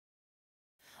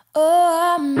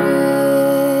Oh, I'm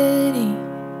ready.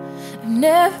 I've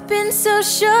never been so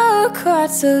sure,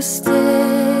 quite so steady.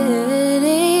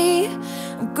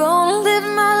 I'm gonna live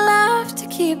my life to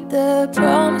keep the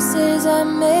promises I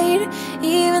made.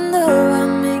 Even though I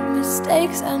make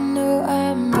mistakes, I know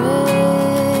I'm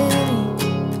ready.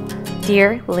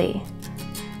 Dear Lee,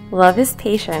 love is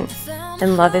patient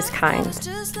and love is kind,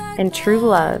 and true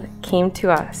love came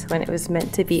to us when it was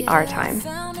meant to be our time.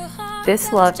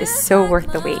 This love is so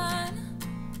worth the wait.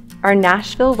 Our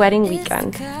Nashville wedding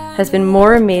weekend has been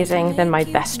more amazing than my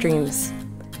best dreams.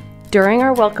 During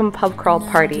our welcome pub crawl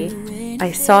party,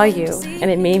 I saw you and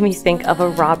it made me think of a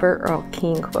Robert Earl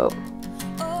Keen quote.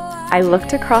 I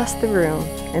looked across the room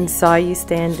and saw you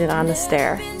standing on the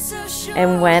stair,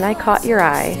 and when I caught your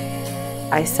eye,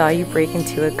 I saw you break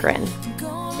into a grin.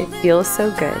 It feels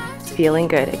so good, feeling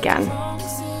good again.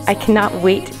 I cannot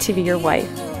wait to be your wife.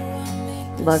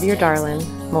 Love your darling,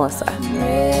 Melissa.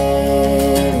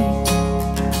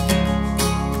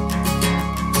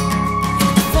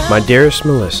 My dearest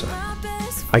Melissa,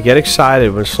 I get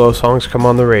excited when slow songs come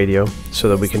on the radio so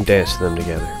that we can dance to them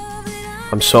together.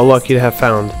 I'm so lucky to have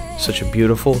found such a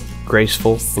beautiful,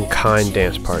 graceful, and kind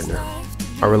dance partner.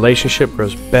 Our relationship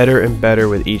grows better and better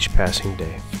with each passing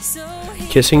day.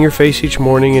 Kissing your face each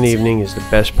morning and evening is the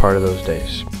best part of those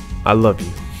days. I love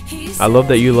you. I love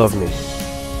that you love me.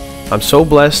 I'm so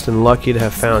blessed and lucky to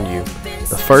have found you.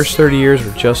 The first 30 years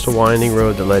were just a winding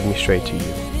road that led me straight to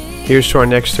you. Here's to our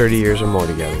next 30 years or more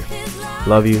together.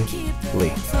 Love you,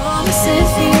 Lee.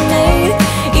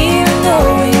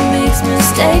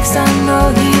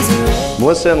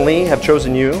 Melissa and Lee have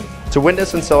chosen you to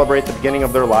witness and celebrate the beginning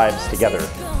of their lives together.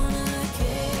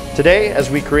 Today, as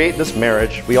we create this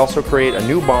marriage, we also create a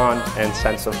new bond and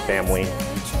sense of family,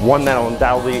 one that will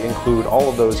undoubtedly include all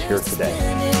of those here today.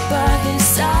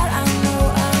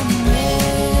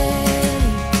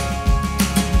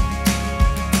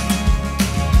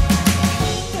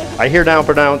 I here now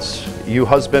pronounce you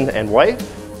husband and wife.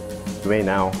 You may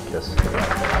now kiss.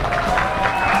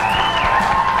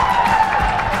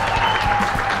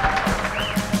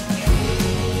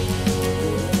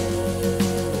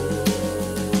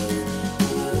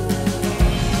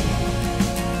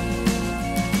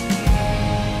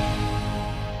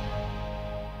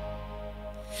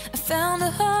 I found a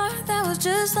heart that was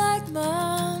just like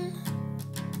mine.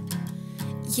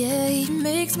 Yeah, he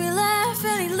makes me laugh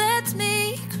and he lets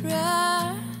me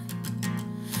cry.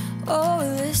 Oh, he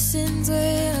listens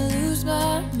when I lose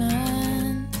my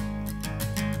mind.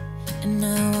 And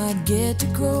now I get to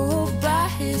go by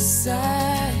his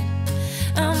side.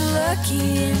 I'm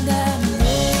lucky and I'm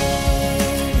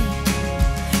ready.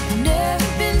 I've never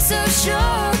been so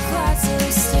sure, quite so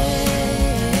steady.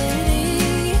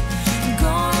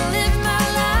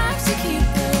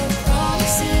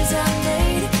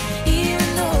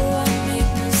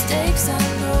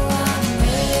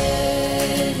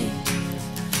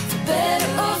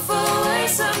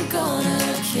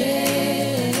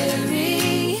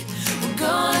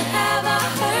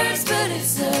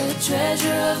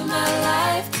 Treasure of my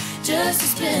life, just to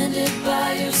spend it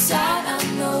by your side. I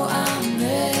know I'm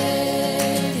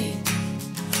ready.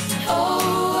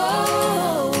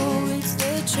 Oh, it's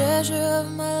the treasure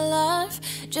of my life,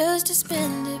 just to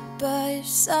spend it by your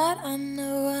side. I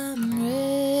know I'm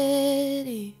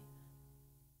ready.